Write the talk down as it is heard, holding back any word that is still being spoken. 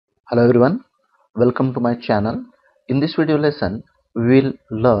Hello everyone, welcome to my channel. In this video lesson, we will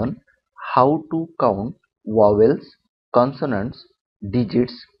learn how to count vowels, consonants,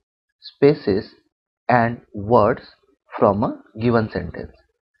 digits, spaces and words from a given sentence.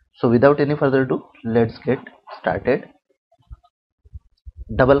 So without any further ado, let's get started.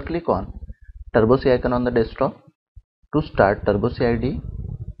 Double click on Turbo C icon on the desktop. To start Turbo C ID,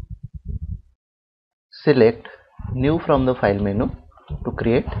 select New from the file menu to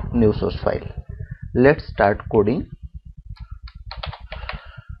create new source file. Let's start coding.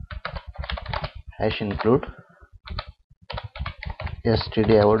 #include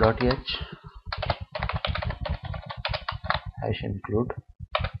stdio.h #include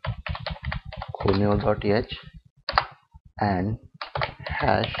conio.h and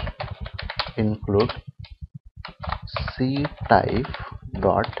 #include ctype.h.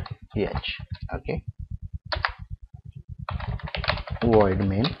 Okay, void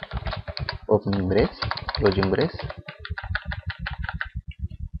main, opening brace, closing brace.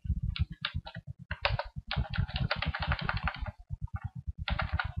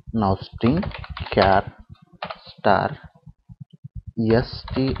 Now string char star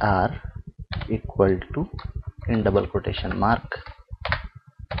str equal to in double quotation mark,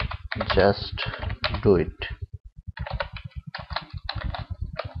 just do it,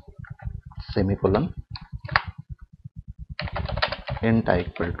 semicolon, int I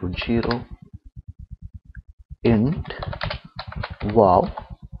equal to 0, int wow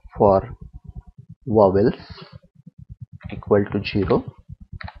for vowels equal to 0,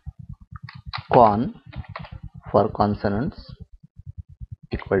 con for consonants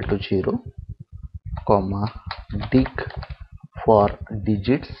equal to 0, comma dig for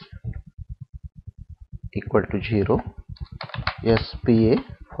digits equal to 0, spa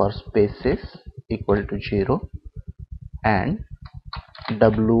for spaces equal to 0 and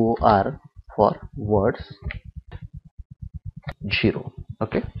wor for words 0.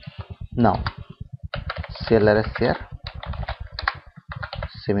 Okay, now clrscr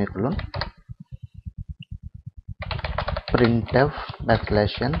semicolon printf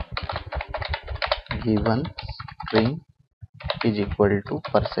 \n given string is equal to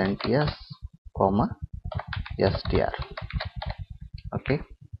 %s comma str. Okay,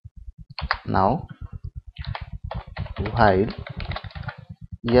 now while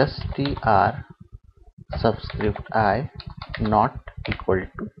str subscript I not equal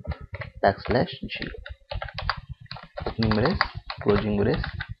to \0, opening brace, closing brace,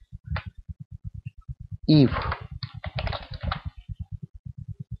 if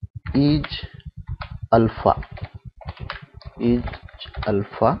is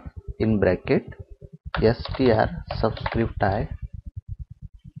alpha in bracket str subscript I,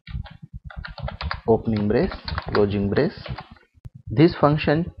 opening brace, closing brace. This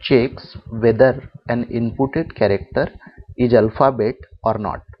function checks whether an inputted character is alphabet or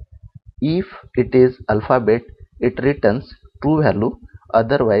not. If it is alphabet, it returns true value,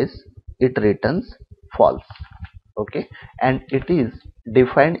 otherwise it returns false. Okay, and it is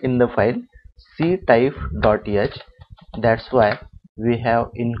defined in the file ctype.h. that's why we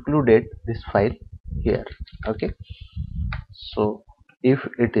have included this file here. Okay, so if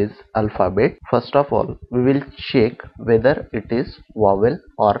it is alphabet, first of all we will check whether it is vowel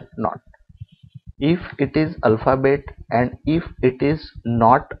or not. If it is alphabet and if it is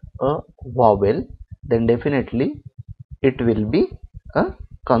not a vowel, then definitely it will be a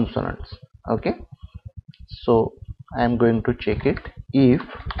consonants. Okay, so I am going to check it. If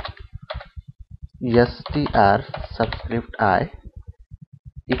str subscript I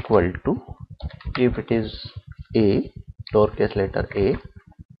equal to, if it is a, lowercase letter a,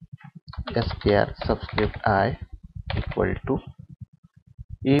 str subscript I equal to,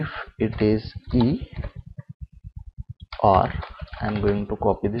 if it is e, or I am going to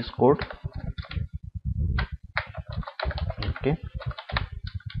copy this code. Okay,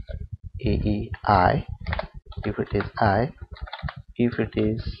 aei, if it is I, if it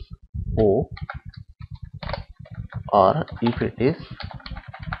is o, or if it is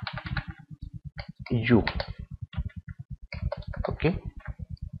u. Okay,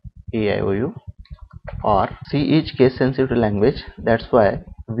 aiou, or C is case sensitive language, that's why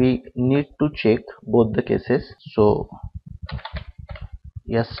we need to check both the cases. So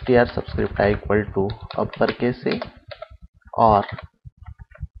str subscript I equal to uppercase A or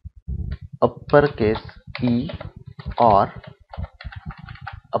uppercase E or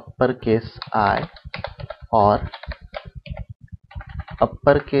uppercase I or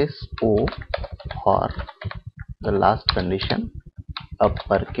uppercase O, or the last condition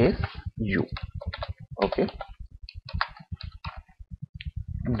uppercase U. Okay,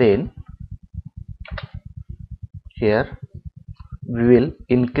 then here we will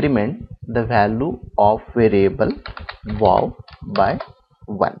increment the value of variable wow by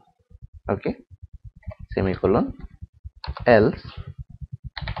 1. Okay, semicolon. Else,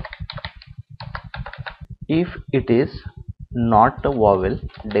 if it is not a vowel,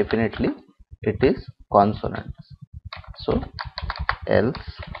 definitely it is consonant. So else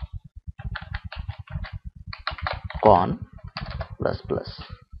con plus plus.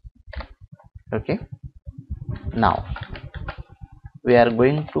 Okay, now we are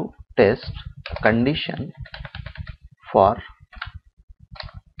going to test a condition for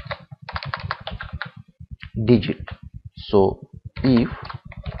digit. So if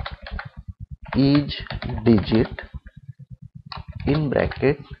each digit in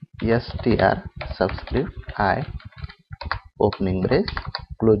bracket str subscript I opening brace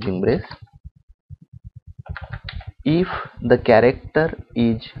closing brace, if the character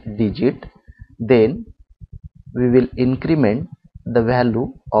is digit, then we will increment the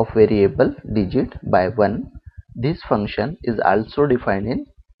value of variable digit by 1. This function is also defined in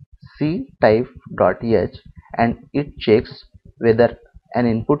ctype.h and it checks whether an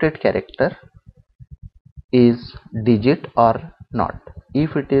inputted character is digit or not.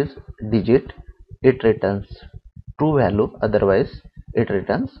 If it is digit, it returns true value, otherwise it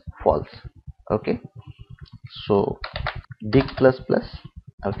returns false. Okay, so dig plus plus.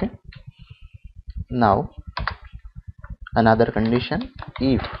 Okay, now another condition,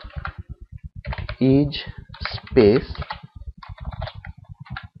 if each space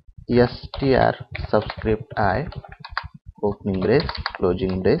str subscript I opening brace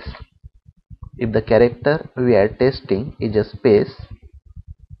closing brace, if the character we are testing is a space,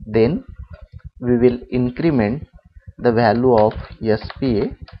 then we will increment the value of SPA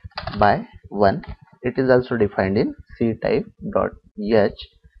by 1. It is also defined in ctype.h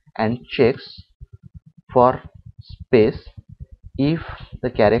and checks for space. If the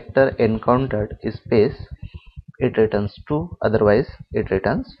character encountered is space, it returns true, otherwise it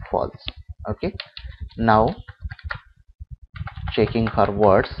returns false. Okay, now checking for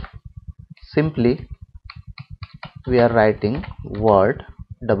words, simply we are writing word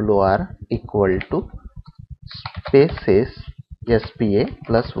WR equal to spaces SPA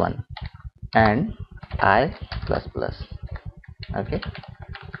plus 1 and I plus plus. Okay,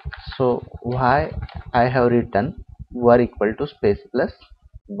 so why I have written word equal to space plus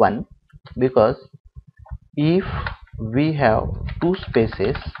 1? Because if we have two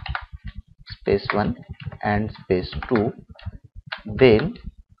spaces, space 1 and space 2, then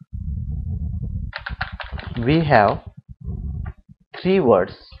we have 3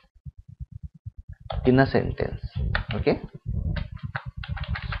 words in a sentence. Okay,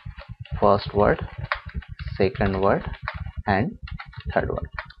 first word, second word and third word.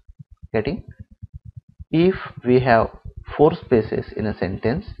 Getting? If we have 4 spaces in a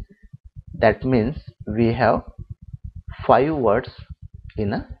sentence, that means we have 5 words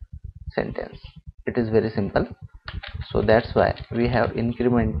in a sentence. It is very simple. So that's why we have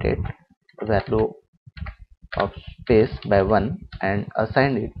incremented the value of space by 1 and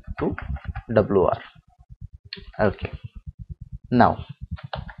assigned it to WR. Okay, now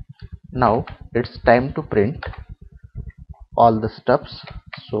it's time to print all the stuffs.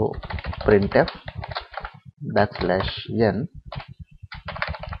 So printf \n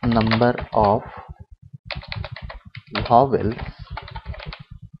number of vowels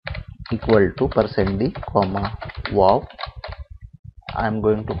equal to %d comma wow. I am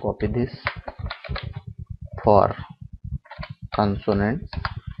going to copy this for consonants,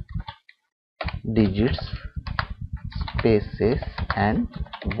 digits, spaces and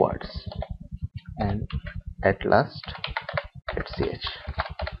words, and at last ch.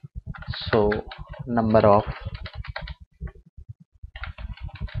 So number of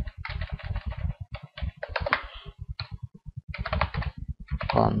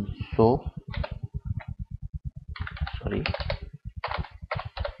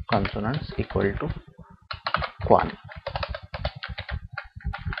consonants equal to quan.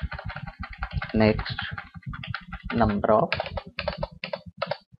 Next, number of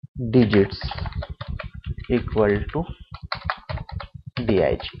digits equal to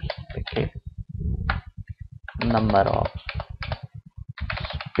dig. Okay, number of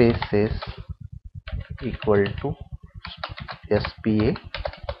spaces equal to SPA,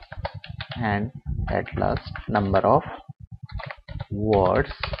 and at last number of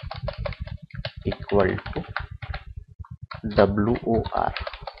words equal to WOR.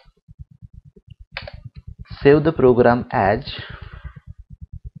 Save the program as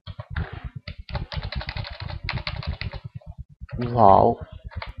wow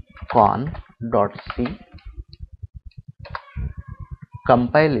con.c,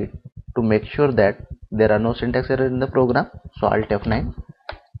 compile it to make sure that there are no syntax errors in the program. So Alt F9,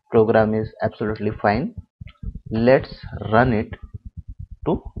 program is absolutely fine. Let's run it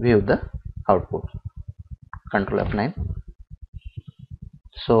to view the output. Control F9.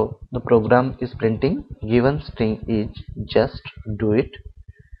 So the program is printing given string is just do it.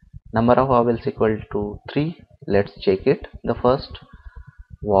 Number of vowels equal to 3. Let's check it. The first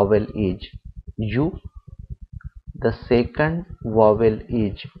vowel is U, the second vowel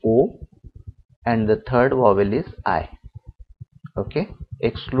is O, and the third vowel is I. Okay,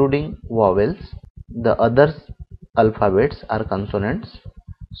 excluding vowels, the other alphabets are consonants.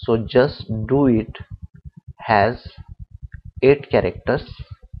 So just do it has 8 characters,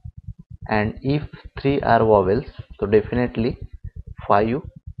 and if 3 are vowels, so definitely 5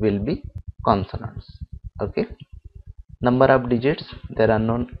 will be consonants. Okay, number of digits, there are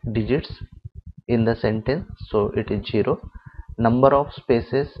no digits in the sentence, so it is 0. Number of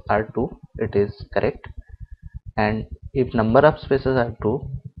spaces are 2, it is correct. And if number of spaces are 2,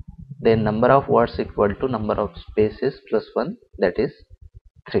 then number of words equal to number of spaces plus 1, that is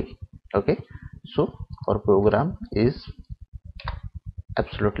 3. Okay, so our program is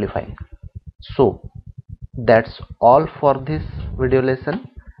absolutely fine. So that's all for this video lesson.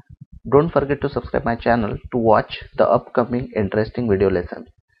 Don't forget to subscribe my channel to watch the upcoming interesting video lesson.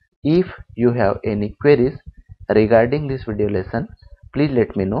 If you have any queries regarding this video lesson, please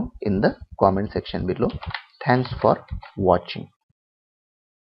let me know in the comment section below. Thanks for watching.